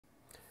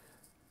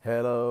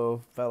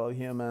Hello, fellow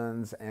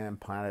humans and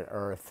planet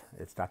Earth.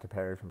 It's Dr.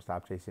 Perry from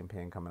Stop Chasing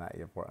Pain coming at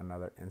you for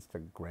another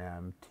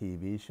Instagram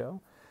TV show.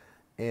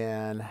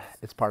 And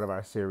it's part of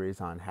our series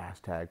on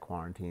hashtag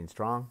quarantine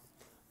strong,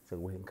 so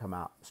we can come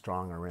out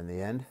stronger in the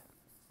end.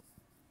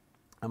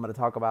 I'm going to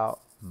talk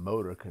about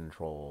motor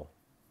control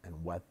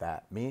and what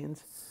that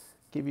means,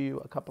 give you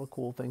a couple of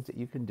cool things that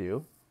you can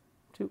do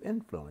to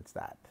influence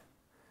that.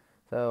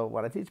 So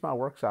when I teach my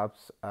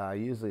workshops, I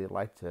usually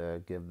like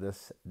to give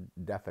this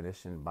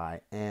definition by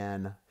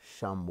Anne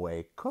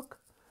Shumway Cook,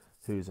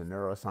 who's a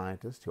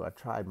neuroscientist who I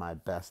tried my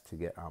best to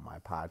get on my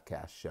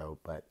podcast show,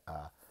 but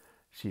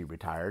she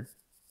retired.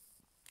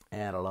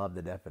 And I love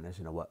the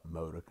definition of what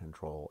motor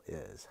control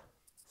is.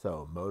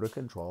 So motor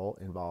control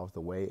involves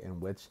the way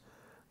in which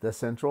the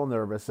central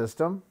nervous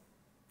system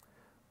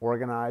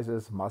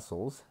organizes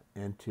muscles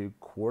into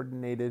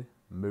coordinated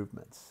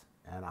movements.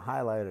 And I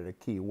highlighted a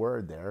key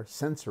word there,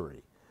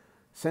 sensory.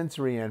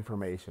 Sensory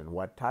information.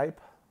 What type?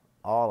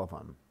 All of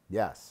them.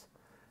 Yes.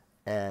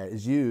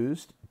 Is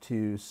used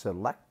to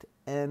select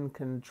and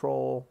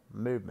control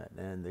movement.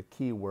 And the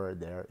key word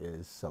there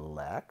is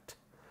select.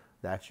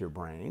 That's your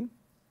brain.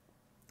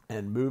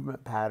 And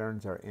movement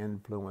patterns are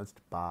influenced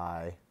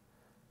by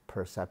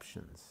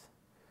perceptions.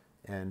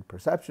 And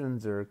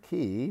perceptions are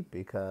key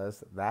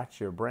because that's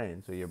your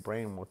brain. So your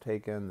brain will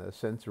take in the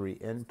sensory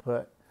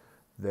input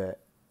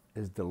that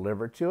is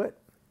delivered to it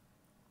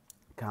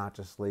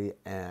consciously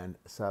and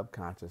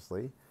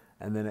subconsciously,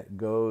 and then it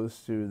goes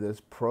through this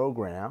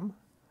program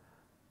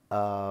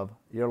of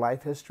your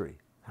life history,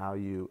 how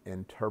you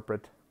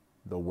interpret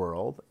the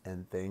world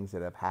and things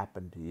that have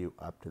happened to you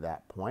up to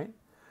that point,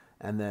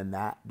 and then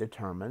that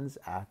determines,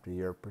 after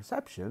your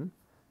perception,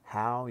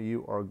 how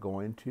you are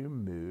going to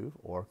move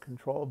or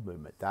control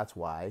movement. That's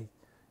why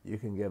you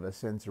can give a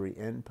sensory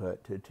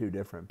input to two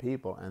different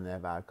people and they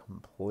have a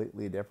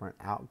completely different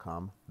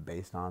outcome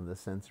based on the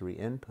sensory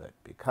input,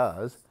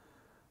 because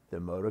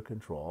the motor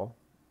control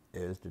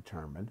is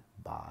determined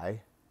by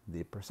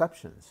the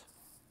perceptions.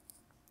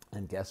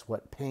 And guess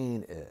what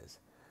pain is?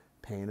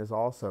 Pain is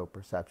also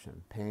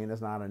perception. Pain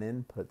is not an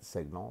input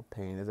signal.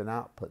 Pain is an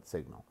output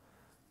signal.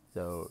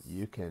 So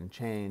you can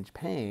change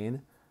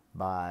pain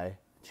by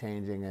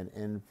changing and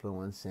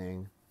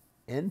influencing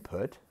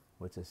input,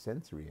 which is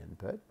sensory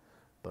input,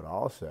 but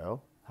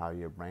also how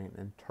your brain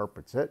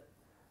interprets it,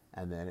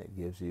 and then it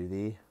gives you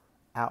the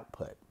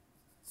output.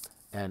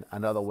 And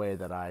another way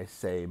that I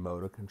say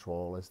motor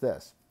control is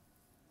this.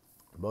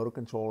 Motor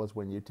control is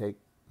when you take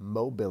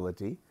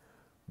mobility,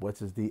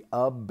 which is the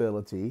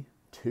ability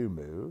to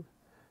move,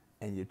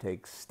 and you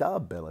take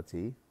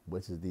stability,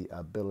 which is the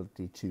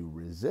ability to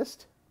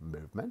resist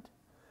movement.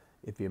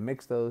 If you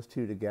mix those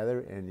two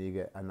together and you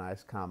get a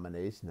nice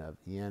combination of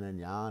yin and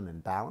yang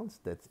and balance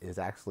that is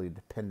actually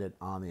dependent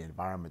on the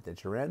environment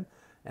that you're in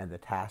and the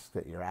task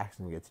that your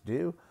action gets to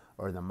do,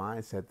 or the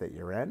mindset that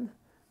you're in,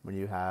 when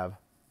you have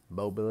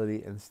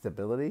mobility and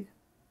stability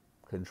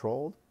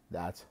controlled,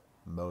 that's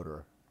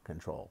motor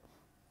control.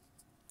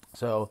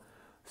 So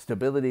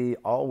stability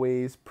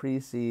always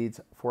precedes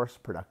force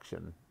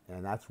production,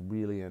 and that's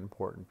really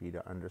important for you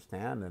to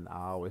understand. And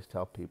I always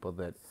tell people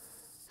that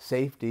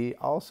safety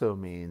also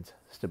means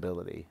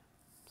stability.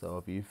 So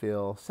if you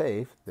feel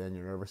safe, then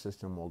your nervous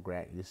system will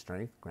grant you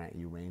strength, grant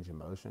you range of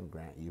motion,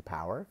 grant you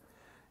power.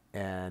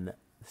 And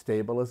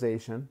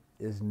stabilization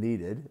is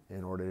needed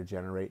in order to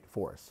generate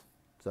force.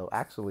 So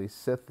actually,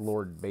 Sith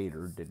Lord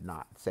Vader did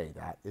not say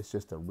that. It's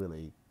just a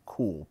really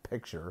cool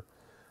picture.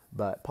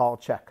 But Paul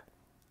Chek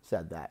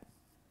said that.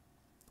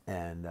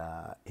 And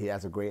he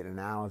has a great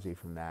analogy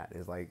from that.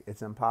 It's like,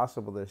 it's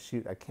impossible to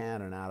shoot a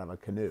cannon out of a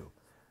canoe.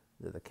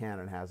 The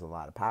cannon has a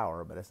lot of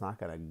power, but it's not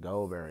going to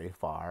go very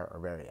far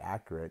or very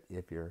accurate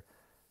if you're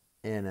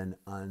in an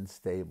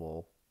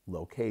unstable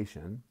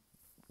location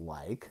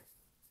like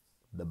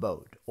the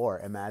boat. Or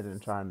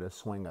imagine trying to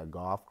swing a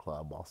golf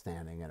club while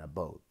standing in a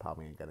boat.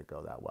 Probably ain't going to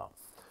go that well.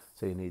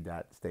 So you need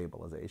that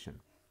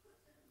stabilization.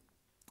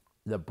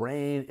 The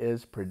brain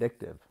is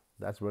predictive.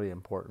 That's really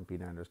important for you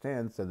to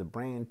understand. So the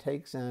brain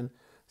takes in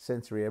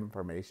sensory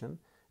information,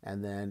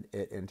 and then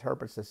it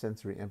interprets the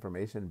sensory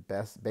information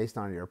based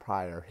on your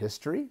prior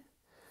history,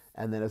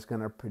 and then it's going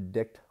to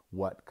predict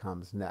what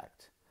comes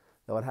next.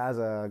 So it has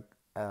a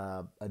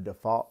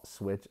default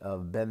switch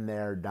of been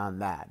there, done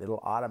that.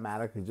 It'll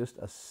automatically just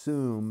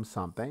assume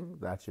something.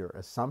 That's your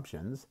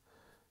assumptions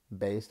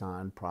based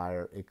on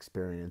prior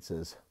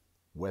experiences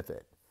with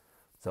it.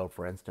 So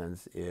for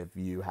instance, if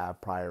you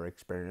have prior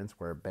experience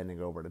where bending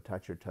over to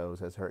touch your toes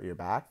has hurt your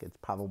back, it's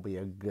probably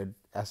a good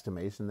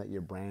estimation that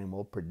your brain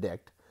will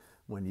predict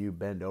when you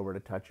bend over to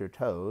touch your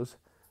toes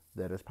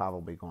that it's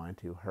probably going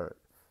to hurt.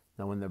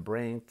 Now when the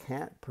brain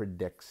can't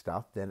predict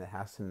stuff, then it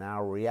has to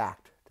now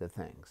react to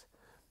things.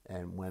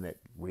 And when it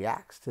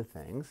reacts to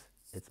things,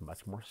 it's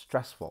much more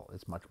stressful.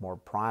 It's much more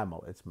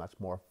primal. It's much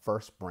more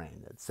first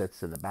brain that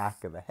sits in the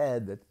back of the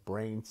head. That's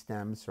brain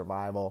stem,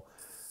 survival,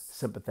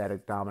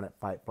 sympathetic, dominant,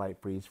 fight, flight,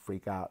 freeze,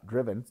 freak out,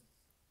 driven.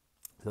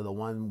 So the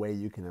one way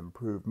you can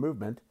improve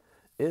movement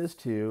is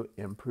to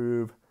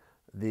improve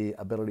the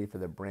ability for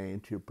the brain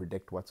to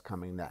predict what's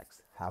coming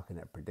next. How can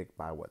it predict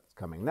by what's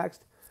coming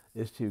next?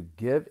 Is to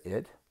give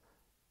it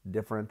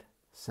different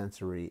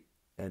sensory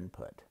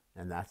input.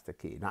 And that's the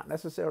key. Not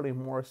necessarily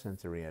more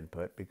sensory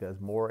input, because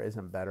more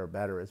isn't better,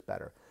 better is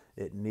better.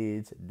 It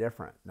needs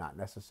different, not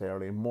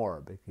necessarily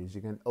more, because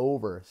you can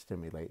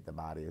overstimulate the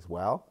body as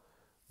well,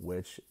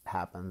 which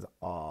happens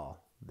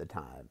all the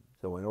time.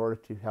 So in order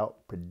to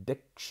help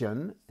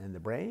prediction in the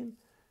brain,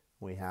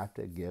 we have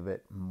to give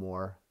it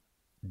more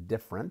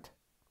different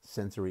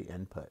sensory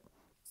input.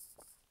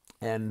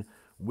 And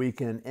we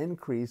can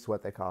increase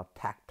what they call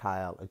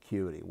tactile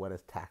acuity. What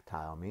does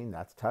tactile mean?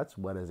 That's touch.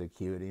 What does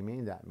acuity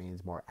mean? That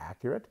means more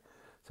accurate.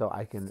 So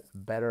I can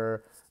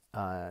better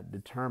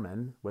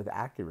determine with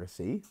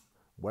accuracy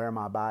where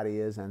my body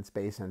is in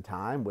space and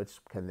time, which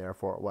can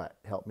therefore what?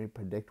 Help me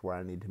predict where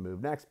I need to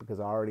move next, because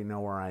I already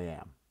know where I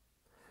am.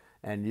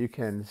 And you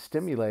can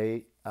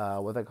stimulate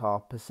what they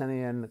call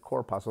Pacinian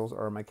corpuscles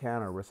or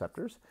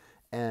mechanoreceptors.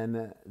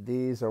 And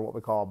these are what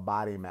we call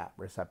body map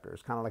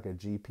receptors, kind of like a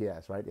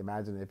GPS, right?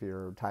 Imagine if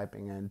you're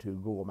typing into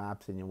Google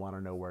Maps and you want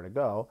to know where to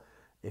go.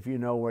 If you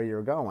know where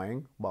you're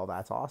going, well,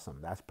 that's awesome.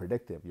 That's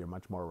predictive. You're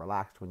much more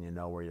relaxed when you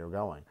know where you're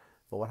going.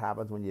 But what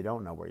happens when you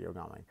don't know where you're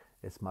going?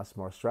 It's much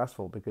more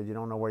stressful because you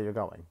don't know where you're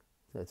going.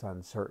 It's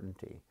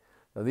uncertainty.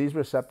 So these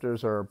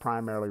receptors are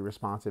primarily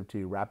responsive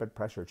to rapid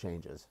pressure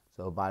changes,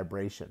 so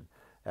vibration,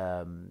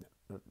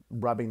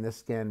 rubbing the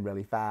skin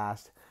really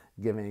fast,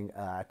 giving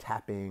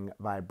tapping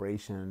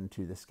vibration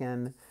to the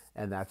skin,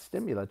 and that's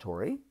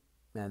stimulatory,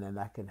 and then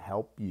that can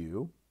help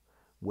you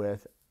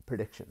with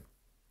prediction.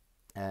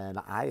 And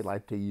I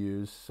like to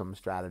use some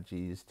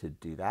strategies to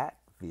do that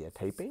via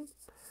taping.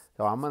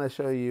 So I'm going to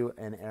show you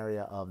an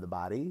area of the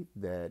body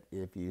that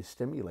if you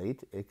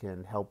stimulate, it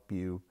can help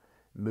you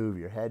move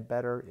your head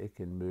better. It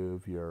can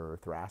move your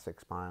thoracic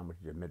spine, which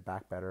is your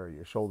mid-back better,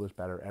 your shoulders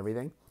better,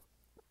 everything.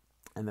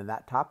 And then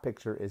that top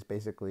picture is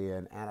basically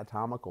an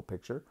anatomical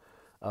picture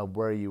of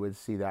where you would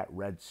see that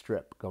red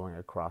strip going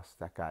across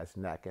that guy's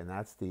neck. And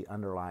that's the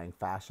underlying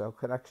fascial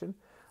connection,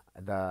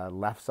 the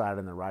left side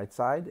and the right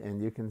side.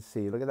 And you can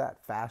see, look at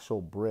that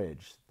fascial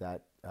bridge,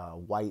 that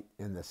white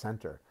in the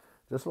center.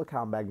 Just look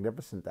how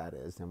magnificent that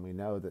is. And we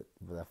know that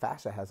the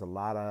fascia has a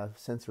lot of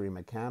sensory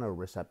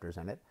mechanoreceptors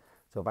in it.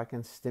 So if I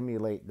can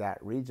stimulate that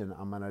region,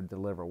 I'm going to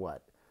deliver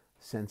what?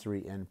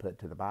 Sensory input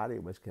to the body,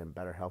 which can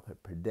better help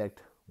it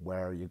predict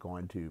where you're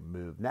going to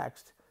move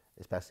next,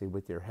 especially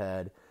with your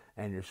head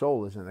and your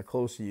shoulders. And the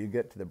closer you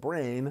get to the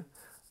brain,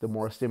 the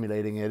more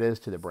stimulating it is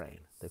to the brain.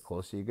 The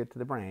closer you get to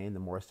the brain, the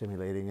more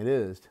stimulating it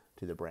is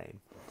to the brain,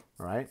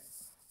 all right?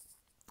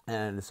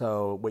 And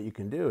so what you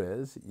can do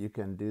is you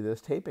can do this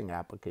taping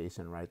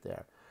application right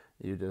there.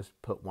 You just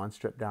put one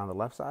strip down the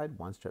left side,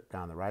 one strip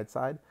down the right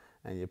side,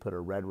 and you put a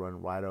red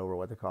one right over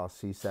what they call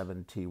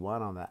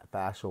C7T1 on that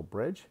fascial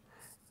bridge.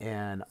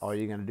 And all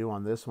you're going to do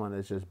on this one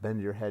is just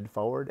bend your head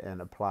forward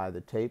and apply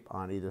the tape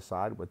on either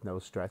side with no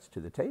stretch to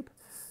the tape.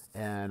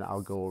 And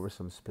I'll go over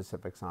some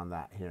specifics on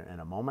that here in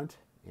a moment,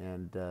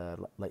 and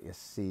let you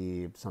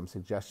see some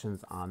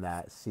suggestions on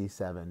that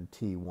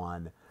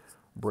C7T1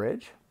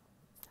 bridge.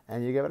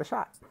 And you give it a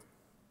shot.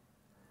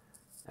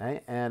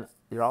 Okay? And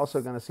you're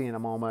also going to see in a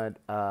moment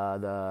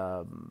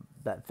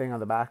that thing on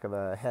the back of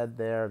the head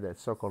there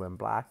that's circled in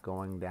black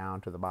going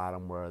down to the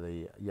bottom where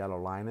the yellow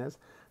line is.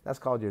 That's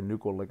called your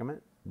Nuchal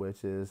Ligament,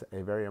 which is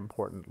a very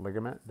important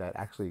ligament that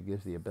actually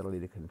gives the ability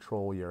to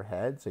control your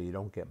head so you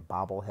don't get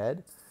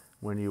bobblehead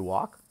when you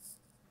walk.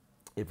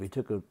 If we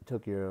took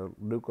your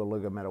Nuchal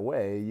Ligament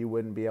away, you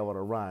wouldn't be able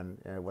to run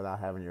without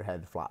having your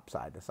head flop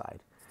side to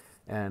side.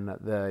 And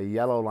the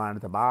yellow line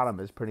at the bottom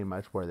is pretty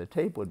much where the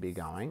tape would be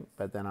going.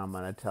 But then I'm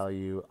going to tell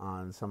you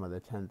on some of the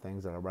 10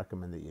 things that I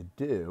recommend that you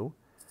do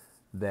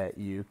that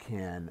you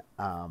can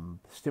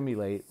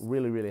stimulate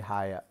really, really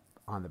high up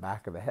on the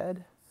back of the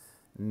head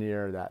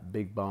near that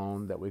big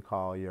bone that we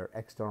call your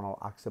external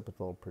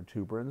occipital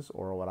protuberance,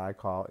 or what I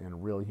call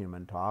in real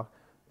human talk,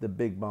 the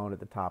big bone at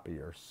the top of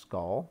your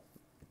skull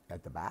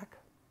at the back.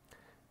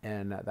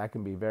 And that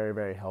can be very,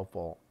 very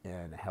helpful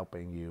in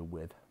helping you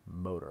with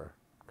motor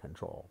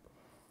control.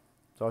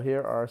 So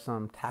here are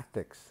some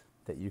tactics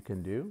that you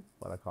can do,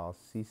 what I call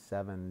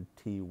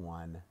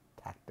C7T1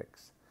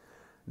 tactics.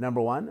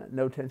 Number one,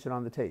 no tension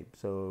on the tape.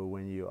 So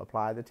when you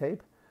apply the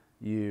tape,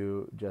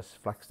 you just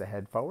flex the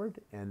head forward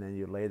and then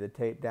you lay the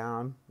tape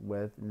down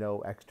with no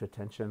extra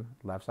tension,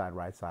 left side,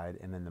 right side,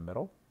 and in the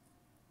middle.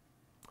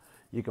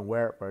 You can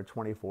wear it for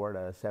 24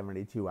 to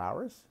 72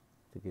 hours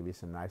to give you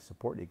some nice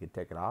support. You can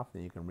take it off,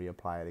 then you can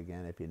reapply it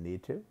again if you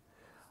need to.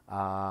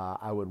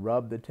 I would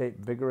rub the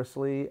tape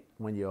vigorously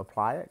when you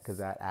apply it because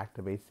that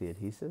activates the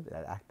adhesive,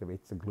 that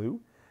activates the glue,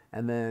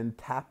 and then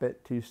tap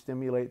it to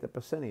stimulate the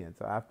Pacinian.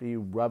 So after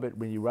you rub it,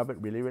 when you rub it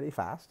really, really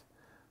fast,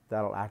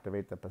 that'll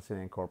activate the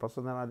Pacinian corpus.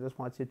 And then I just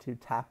want you to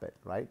tap it,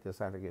 right?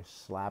 Just after you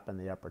slap in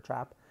the upper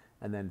trap,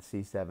 and then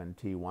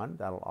C7T1,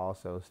 that'll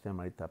also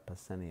stimulate the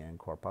Pacinian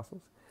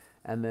corpuscles.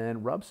 And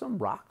then rub some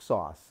rock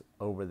sauce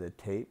over the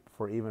tape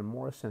for even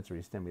more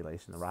sensory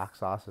stimulation. The rock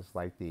sauce is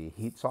like the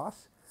heat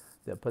sauce.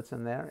 that puts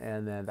in there,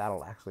 and then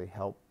that'll actually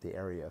help the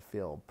area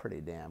feel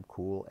pretty damn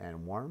cool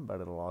and warm, but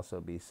it'll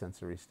also be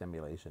sensory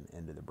stimulation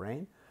into the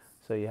brain,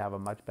 so you have a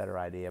much better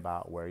idea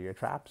about where your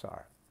traps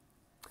are.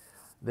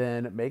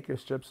 Then make your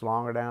strips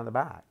longer down the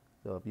back.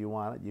 So if you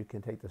want it, you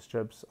can take the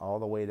strips all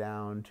the way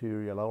down to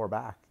your lower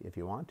back if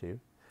you want to,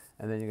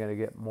 and then you're going to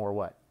get more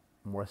what?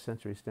 More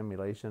sensory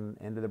stimulation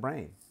into the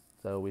brain.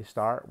 So we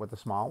start with the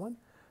small one,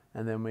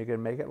 and then we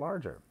can make it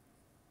larger.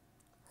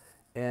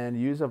 And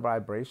use a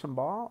vibration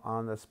ball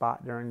on the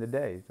spot during the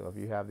day. So if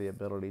you have the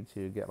ability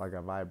to get like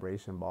a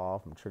vibration ball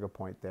from trigger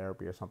point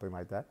therapy or something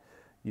like that,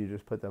 you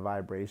just put the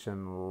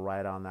vibration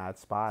right on that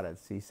spot at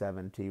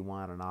C7,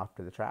 T1 and off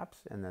to the traps,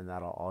 and then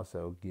that'll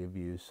also give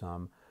you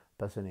some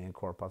Pacinian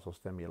corpuscle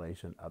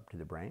stimulation up to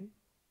the brain.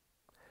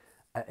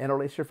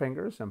 Interlace your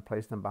fingers and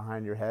place them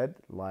behind your head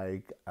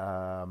like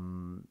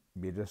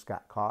you just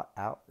got caught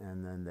out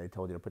and then they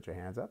told you to put your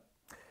hands up.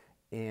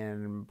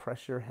 And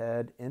press your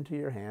head into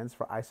your hands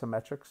for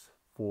isometrics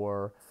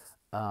for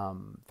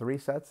 3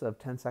 sets of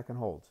 10-second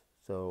holds.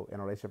 So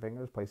interlace your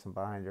fingers, place them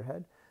behind your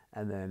head,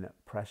 and then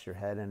press your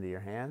head into your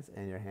hands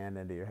and your hand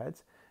into your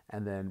heads,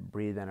 and then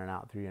breathe in and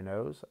out through your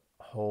nose.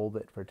 Hold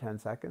it for 10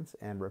 seconds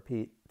and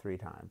repeat 3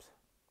 times.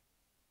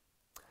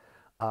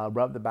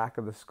 Rub the back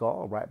of the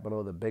skull right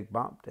below the big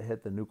bump to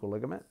hit the nuchal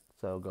ligament.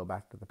 So go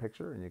back to the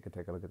picture and you can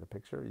take a look at the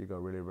picture. You go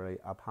really, really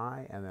up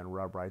high and then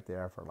rub right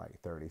there for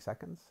like 30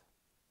 seconds.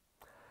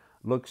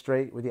 Look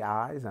straight with the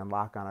eyes and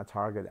lock on a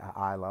target at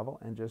eye level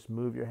and just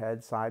move your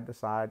head side to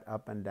side,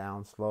 up and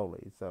down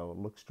slowly. So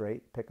look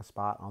straight, pick a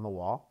spot on the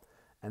wall,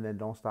 and then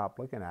don't stop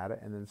looking at it,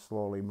 and then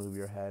slowly move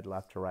your head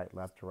left to right,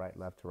 left to right,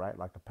 left to right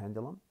like a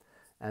pendulum,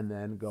 and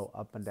then go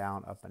up and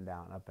down, up and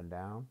down, up and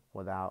down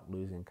without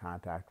losing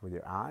contact with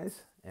your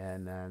eyes,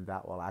 and then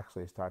that will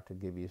actually start to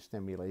give you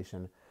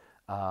stimulation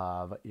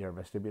of your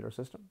vestibular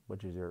system,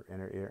 which is your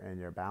inner ear and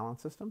your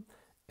balance system.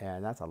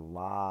 And that's a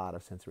lot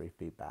of sensory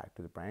feedback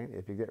to the brain.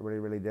 If you get really,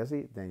 really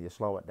dizzy, then you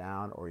slow it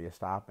down or you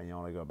stop and you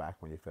only go back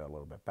when you feel a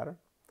little bit better.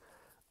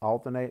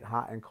 Alternate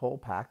hot and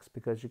cold packs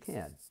because you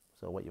can.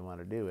 So what you want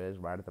to do is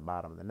right at the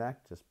bottom of the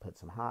neck, just put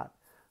some hot,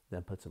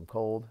 then put some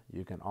cold.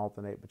 You can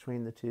alternate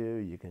between the two.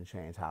 You can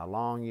change how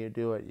long you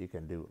do it. You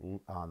can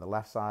do on the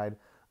left side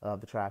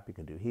of the trap, you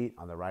can do heat.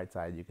 On the right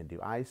side, you can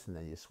do ice, and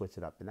then you switch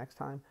it up the next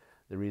time.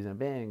 The reason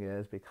being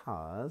is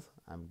because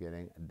I'm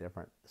getting a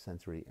different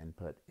sensory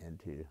input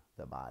into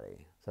the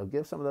body. So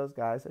give some of those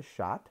guys a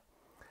shot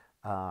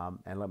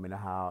and let me know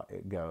how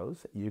it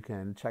goes. You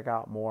can check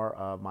out more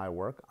of my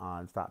work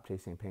on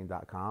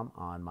stopchasingpain.com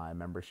on my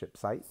membership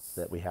site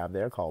that we have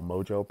there called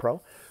Mojo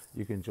Pro.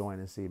 You can join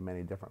and see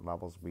many different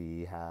levels.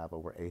 We have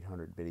over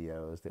 800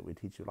 videos that we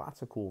teach you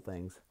lots of cool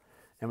things.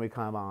 And we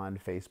come on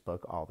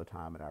Facebook all the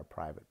time in our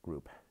private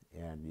group.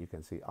 And you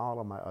can see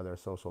all of my other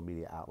social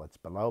media outlets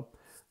below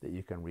that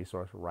you can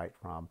resource right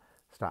from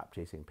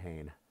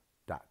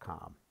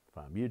stopchasingpain.com.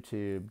 From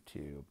YouTube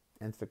to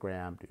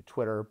Instagram to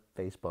Twitter,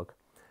 Facebook,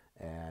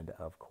 and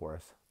of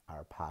course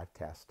our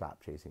podcast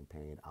Stop Chasing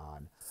Pain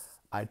on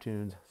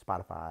iTunes,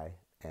 Spotify,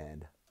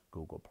 and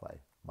Google Play.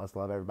 Much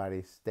love,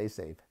 everybody. Stay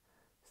safe,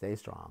 stay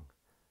strong,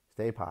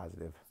 stay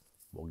positive.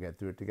 We'll get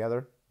through it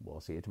together.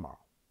 We'll see you tomorrow.